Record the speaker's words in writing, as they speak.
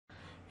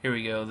Here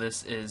we go.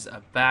 This is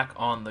back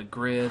on the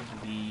grid,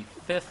 the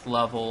 5th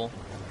level,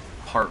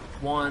 part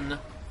 1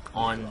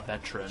 on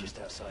Veteran.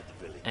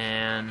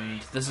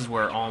 And this is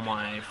where all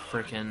my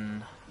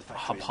freaking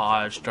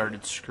hoppage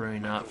started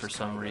screwing up for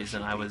some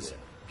reason.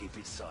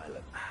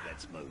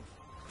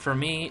 For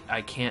me,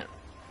 I can't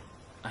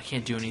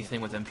do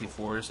anything with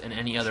MP4s, and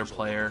any other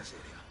player,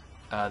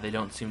 they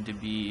don't seem to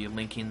be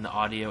linking the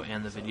audio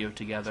and the video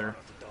together.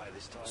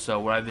 So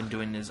what I've been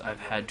doing is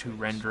I've had to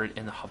render it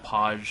in the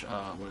hoppage,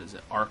 what is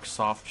it,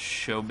 ArcSoft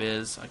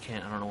Showbiz. I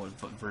don't know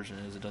what version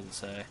it is, it doesn't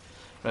say.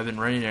 But I've been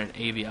running it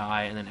in AVI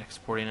and then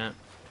exporting it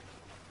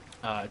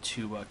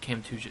to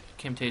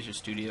Camtasia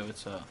Studio.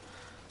 It's a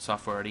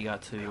software I already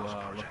got to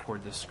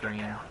record this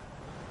screen,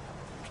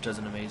 which does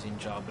an amazing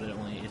job, but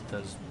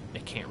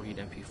it can't read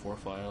MP4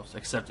 files,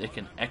 except it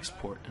can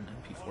export in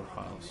MP4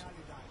 files.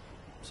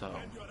 So,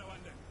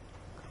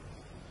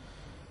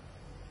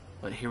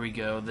 but here we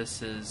go. I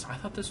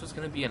thought this was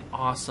going to be an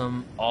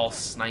awesome all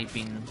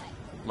sniping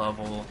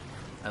level.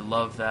 I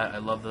love that. I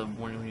love the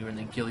when we were in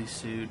the ghillie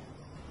suit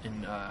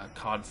in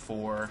COD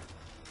 4.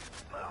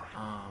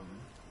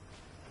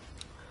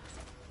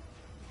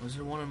 Was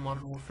there one in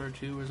Modern Warfare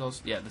 2? Was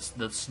also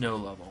the snow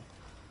level.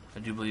 I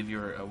do believe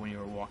when you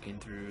were walking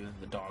through,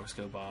 the dogs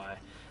go by.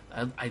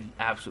 I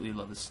absolutely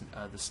love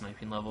the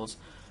sniping levels,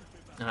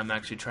 and I'm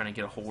actually trying to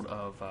get a hold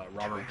of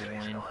Robert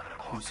Boyne,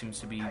 who seems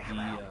to be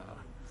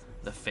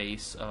the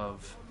face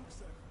of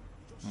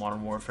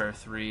Modern Warfare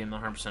 3. I'm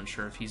not 100%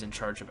 sure if he's in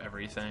charge of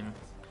everything,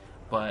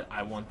 but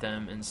I want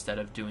them, instead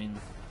of doing,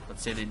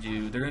 let's say they're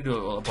going to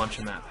do a bunch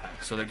of map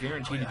packs, so they're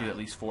guaranteed to do at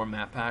least 4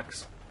 map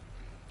packs.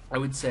 I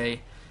would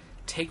say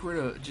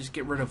just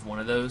get rid of one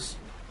of those,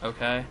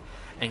 okay,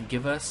 and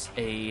give us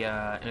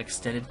an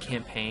extended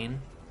campaign,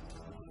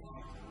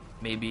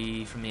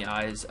 maybe from the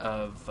eyes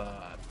of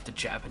the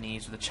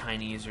Japanese or the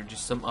Chinese or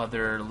just some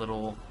other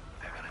little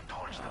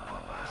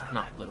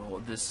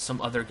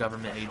some other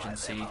government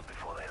agency.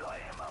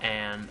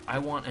 And I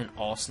want an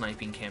all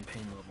sniping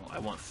campaign level. I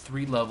want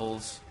 3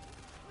 levels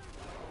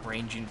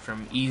ranging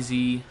from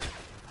easy,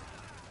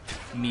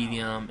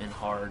 medium, and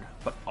hard,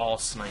 but all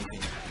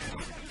sniping.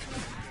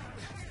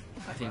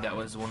 I think that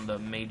was one of the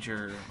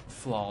major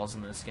flaws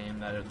in this game,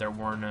 that there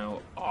were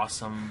no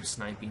awesome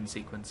sniping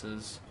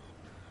sequences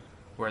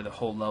where the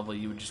whole level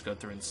you would just go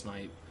through and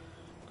snipe.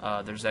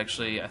 There's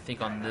actually, I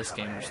think on this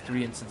game, there's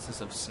 3 instances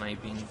of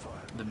sniping.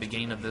 The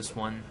beginning of this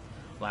one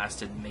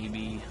lasted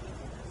maybe,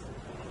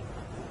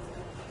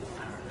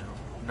 I don't know,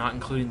 not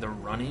including the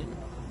running,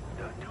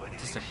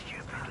 just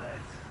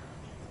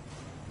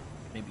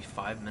maybe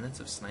 5 minutes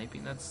of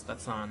sniping.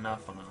 That's not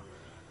enough on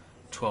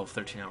a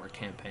 12-13 hour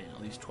campaign,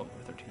 at least 12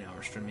 or 13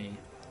 hours for me.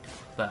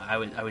 But I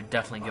would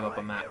definitely give up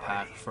a map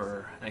pack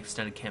for an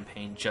extended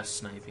campaign just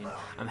sniping.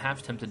 I'm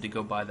half tempted to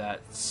go buy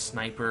that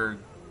Sniper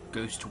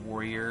Ghost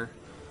Warrior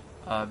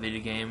video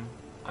game.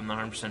 I'm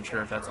not 100%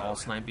 sure if that's all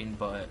sniping,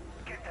 but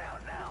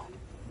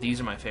these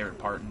are my favorite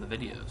part in the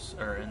videos,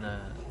 or in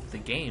the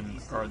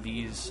game, are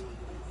these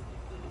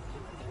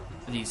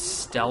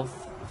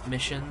stealth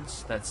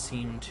missions that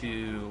seem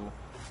to,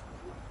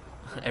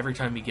 every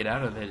time you get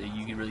out of it,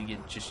 you really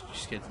get just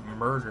get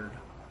murdered.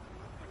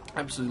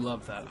 I absolutely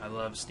love that. I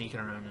love sneaking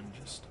around and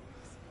just.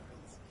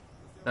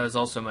 That was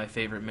also my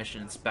favorite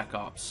mission in Spec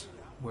Ops,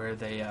 where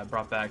they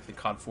brought back the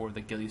COD 4,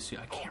 the ghillie suit.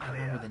 I can't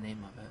remember the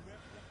name of it,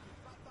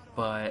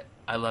 but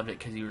I loved it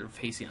because you were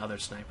facing other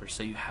snipers,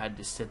 so you had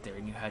to sit there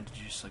and you had to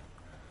just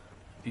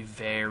be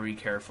very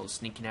careful.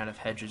 Sneaking out of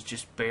hedges,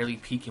 just barely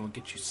peeking would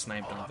get you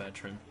sniped on a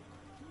Veteran.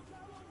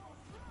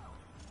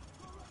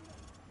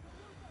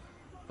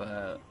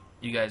 But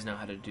you guys know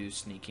how to do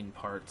sneaking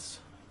parts,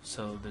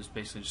 so there's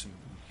basically just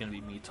going to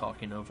be me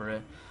talking over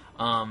it.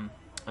 I'm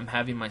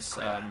having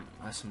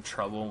some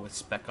trouble with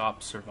Spec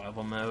Ops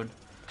survival mode.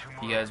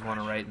 If you guys want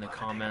to write in the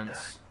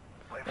comments.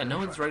 Yeah, no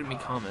one's writing me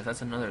comments.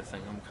 That's another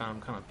thing.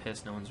 I'm kind of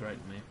pissed no one's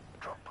writing me.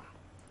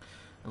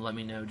 And let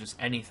me know just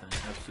anything,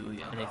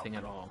 absolutely anything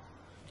at all.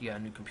 Do you got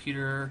a new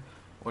computer?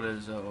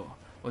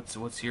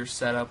 What's your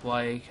setup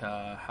like?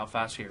 How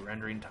fast are your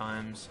rendering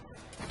times?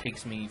 It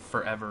takes me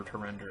forever to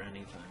render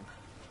anything.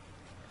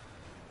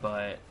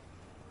 But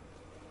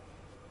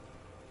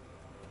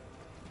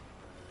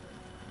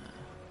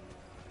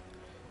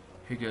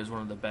here goes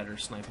one of the better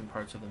sniping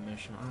parts of the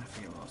mission. I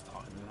forget what I was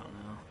talking about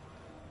now.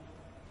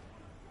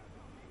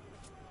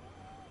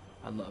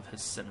 I love his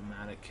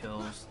cinematic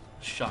kills.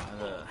 Shot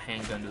the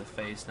handgun to the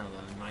face, now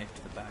the knife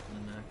to the back of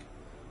the neck.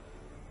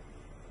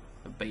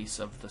 The base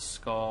of the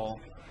skull,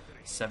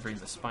 severing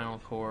the spinal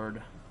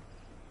cord.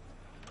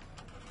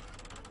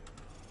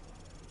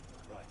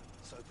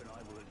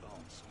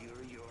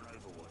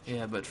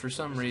 Yeah, but for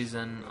some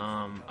reason,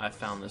 I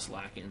found this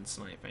lacking in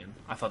sniping.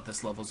 I thought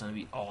this level was going to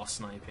be all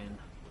sniping.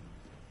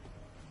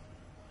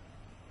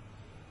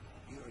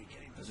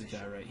 There's a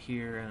guy right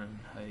here, and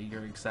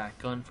your exact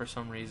gun for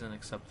some reason,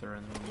 except they're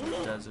in the middle of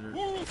the desert.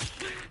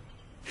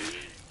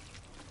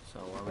 So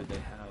why would they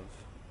have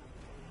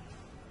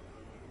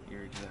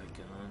your exact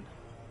gun?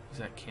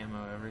 Exact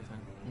camo, everything?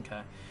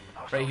 Okay.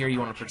 Right here you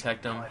want to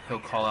protect him. He'll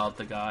call out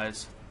the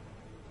guys.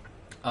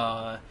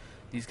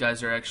 These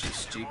guys are actually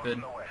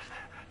stupid.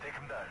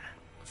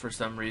 For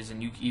some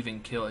reason, you even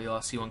kill.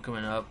 You'll see one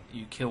coming up.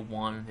 You kill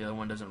one, the other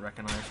one doesn't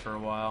recognize for a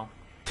while.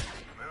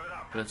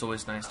 But it's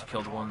always nice to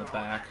kill the one in the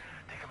back.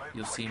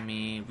 You'll see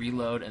me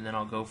reload, and then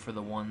I'll go for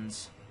the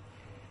ones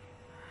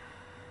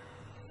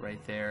right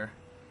there.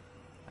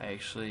 I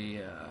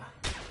actually,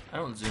 I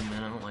don't zoom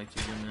in. I don't like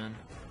to zoom in.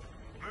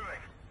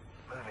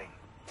 Moving.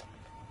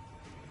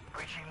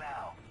 Reaching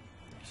now.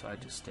 So I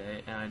just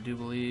stay, and I do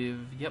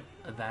believe, yep,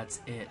 that's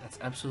it. That's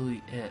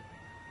absolutely it.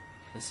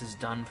 This is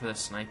done for the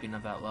sniping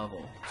of that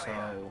level.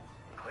 So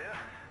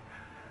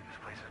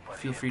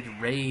feel free to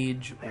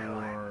rage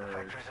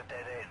or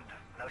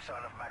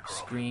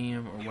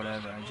scream or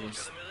whatever. I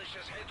just,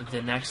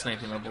 the next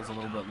sniping level is a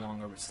little bit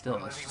longer, but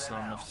still, it's just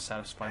not enough to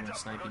satisfy my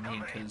sniping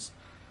need. Because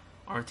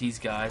aren't these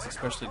guys,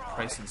 especially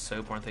Price and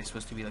Soap, aren't they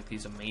supposed to be like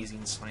these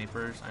amazing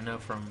snipers? I know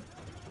from,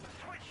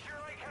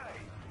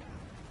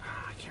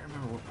 I can't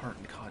remember what part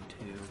in COD 2,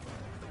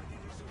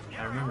 but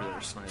I remember they were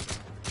sniping.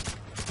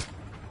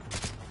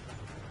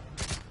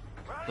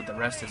 But the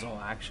rest is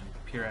all action,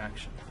 pure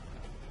action.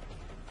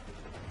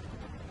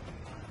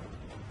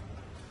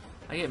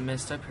 I get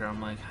messed up here.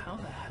 I'm like, how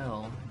the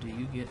hell do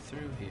you get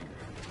through here?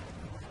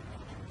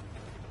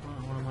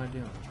 What am I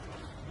doing?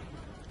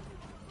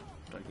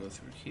 Do I go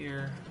through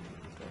here?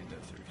 Do I go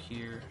through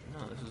here?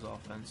 No, this is all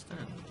fenced in.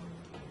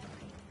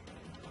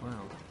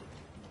 Wow.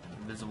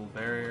 Invisible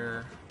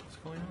barrier. What's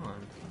going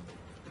on?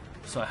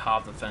 So I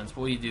hop the fence.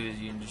 What you do is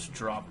you can just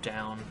drop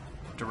down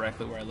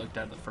directly where I looked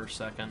at the first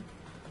second.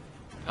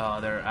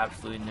 There are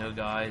absolutely no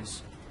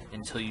guys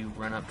until you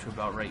run up to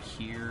about right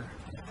here.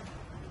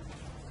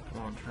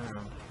 Come on, turn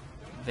around.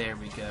 There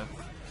we go.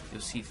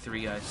 You'll see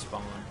 3 guys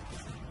spawn.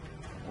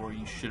 Or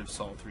you should have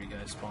saw 3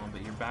 guys spawn,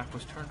 but your back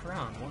was turned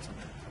around, wasn't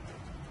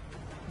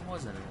it?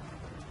 Wasn't it?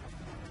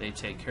 They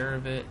take care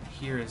of it.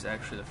 Here is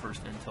actually the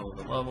first intel of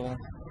the level.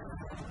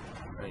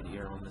 Right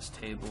here on this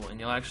table. And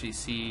you'll actually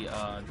see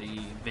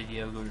the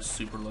video go to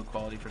super low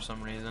quality for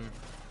some reason.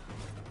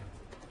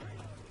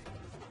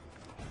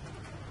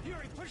 There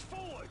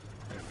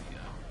we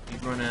go. You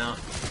run out,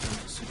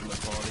 it's super low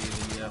quality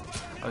video.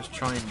 I was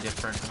trying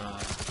different,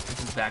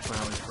 this is back when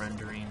I was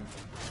rendering,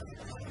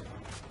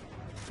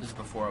 this is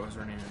before I was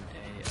running an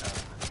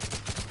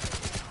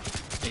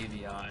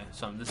AVI,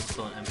 so this is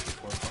still an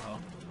MP4 file.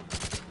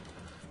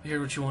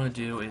 Here what you want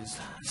to do is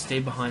stay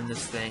behind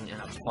this thing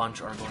and a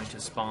bunch are going to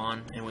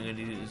spawn, and what you're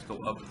going to do is go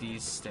up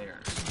these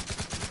stairs.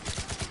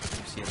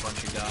 You see a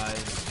bunch of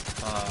guys,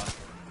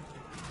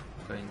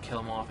 go ahead and kill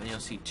them off, and you'll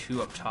see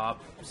 2 up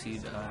top. See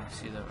the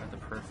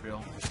peripheral,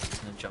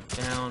 and then jump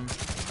down,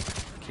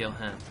 kill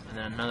him, and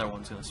then another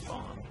one's gonna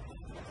spawn.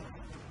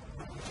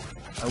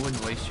 I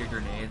wouldn't waste your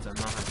grenades. I'm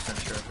not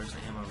 100% sure if there's an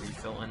ammo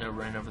refill. I know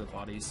right over the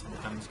bodies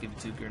sometimes give it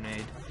to a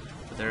grenade,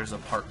 but there's a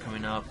part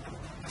coming up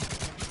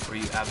where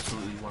you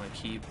absolutely want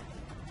to keep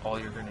all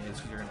your grenades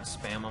because you're gonna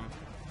spam them.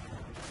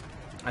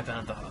 I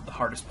found the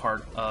hardest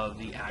part of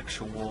the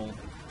actual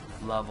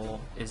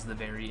level is the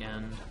very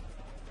end.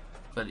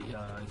 But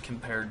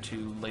compared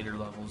to later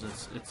levels,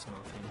 it's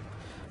nothing.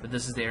 But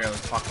this is the area I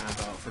was talking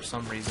about. For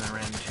some reason, I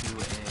ran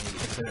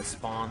into a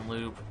spawn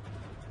loop,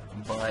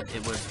 but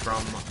it was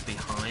from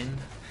behind.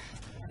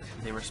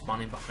 They were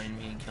spawning behind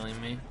me and killing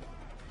me.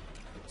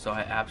 So I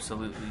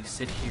absolutely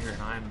sit here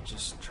and I'm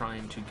just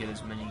trying to get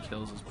as many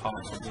kills as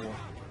possible,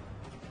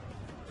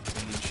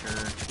 making sure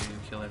to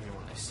kill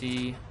everyone I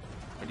see.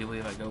 I do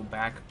believe I go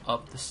back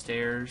up the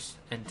stairs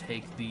and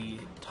take the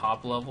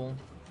top level.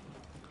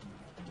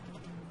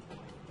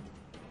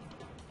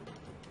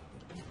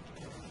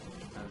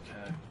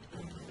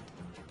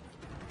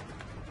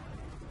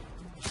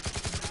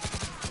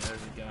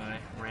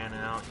 Ran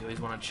out. You always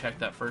want to check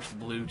that first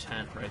blue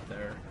tent right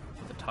there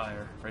with the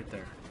tire, right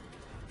there.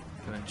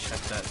 Go ahead and check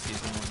that, see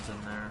if anyone's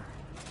in there.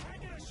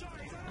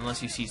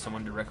 Unless you see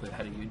someone directly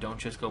ahead of you, don't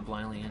just go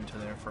blindly into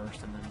there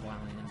first and then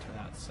blindly into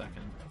that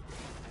second.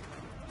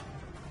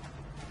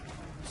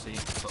 See,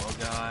 saw a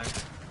guy.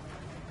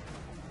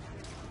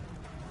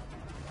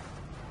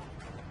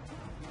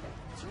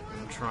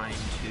 I'm trying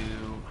to,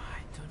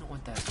 I don't know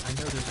what that, I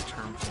know there's a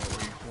term for it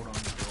where you hold on to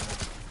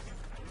it.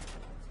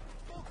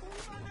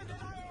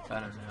 I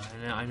don't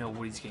know. I know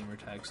Woody's gamer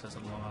tag says a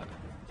lot.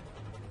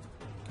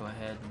 Go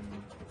ahead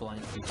and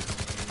blind people.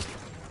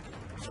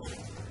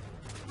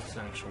 It's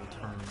an actual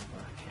term,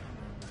 but I can't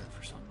remember it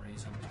for some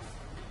reason.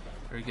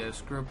 There we go.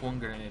 Screw up 1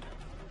 grenade.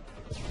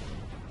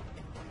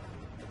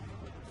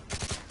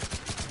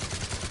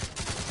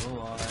 Still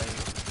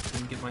alive.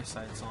 Didn't get my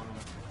sights on him.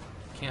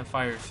 Can't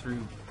fire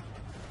through.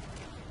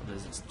 What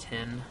is this?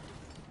 Tin?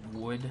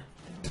 Wood?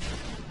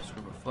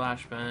 Screw up a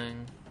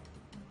flashbang.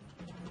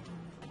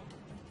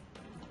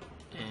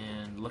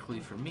 And luckily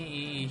for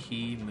me,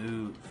 he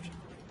moved.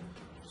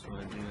 So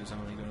what I'm going to do is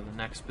I'm going to go to the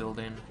next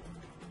building.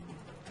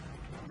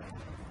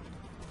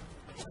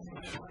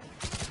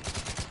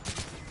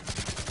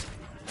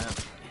 Yep.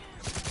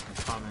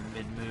 I caught him in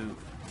mid-move.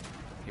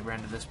 He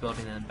ran to this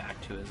building and then back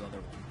to his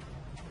other one.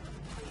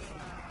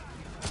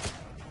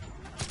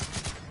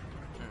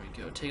 There we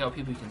go. Take out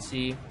people you can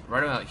see.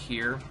 Right about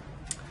here,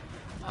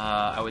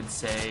 I would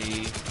say...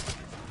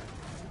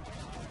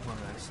 What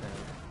did I say?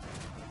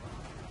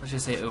 Let's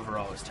just say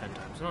overall is 10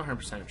 times. I'm not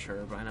 100%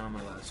 sure, but I know in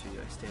my last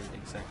video I stated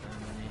exactly how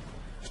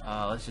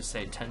many. Let's just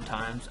say 10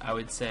 times. I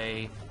would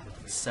say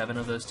 7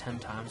 of those 10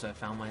 times I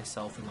found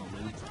myself in the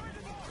loop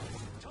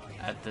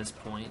at this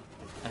point,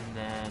 and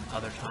then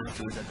other times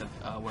it was at the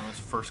when I was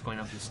first going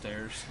up the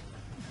stairs.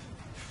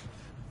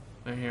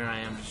 But here I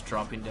am just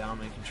dropping down,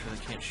 making sure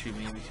they can't shoot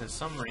me because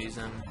some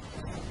reason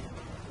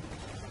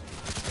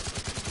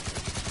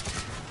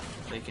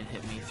they can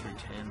hit me through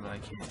 10, but I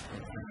can't hit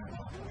them.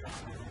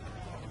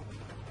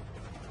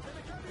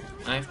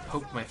 I've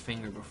poked my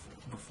finger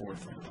before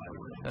through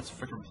plywood. That's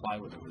freaking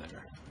plywood over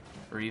there.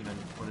 Or even,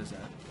 what is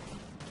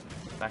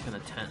that? Back in the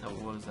tent, oh,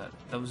 what was that?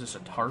 That was just a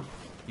tarp?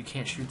 You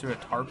can't shoot through a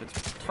tarp? It's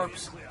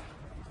tarps.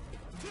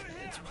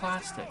 It's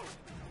plastic.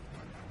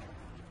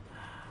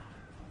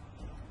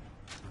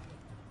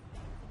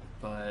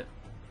 But,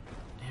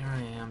 here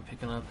I am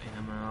picking up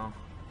ammo.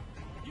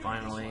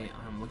 Finally,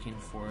 I'm looking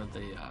for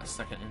the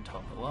second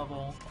intel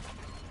level.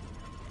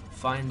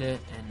 Find it,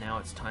 and now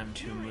it's time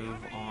to move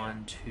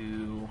on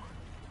to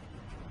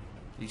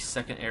the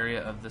second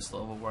area of this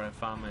level where I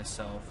found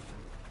myself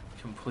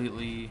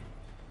completely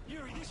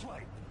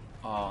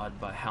awed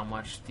by how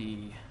much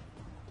the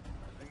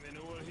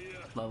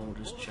level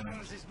just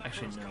jumped.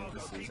 Actually, no,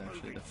 this is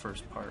actually the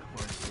first part,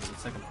 where the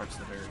second part's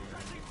the very end.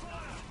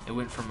 It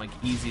went from like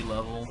easy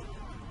level,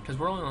 because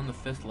we're only on the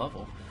 5th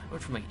level, it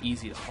went from like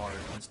easy to hard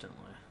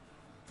instantly.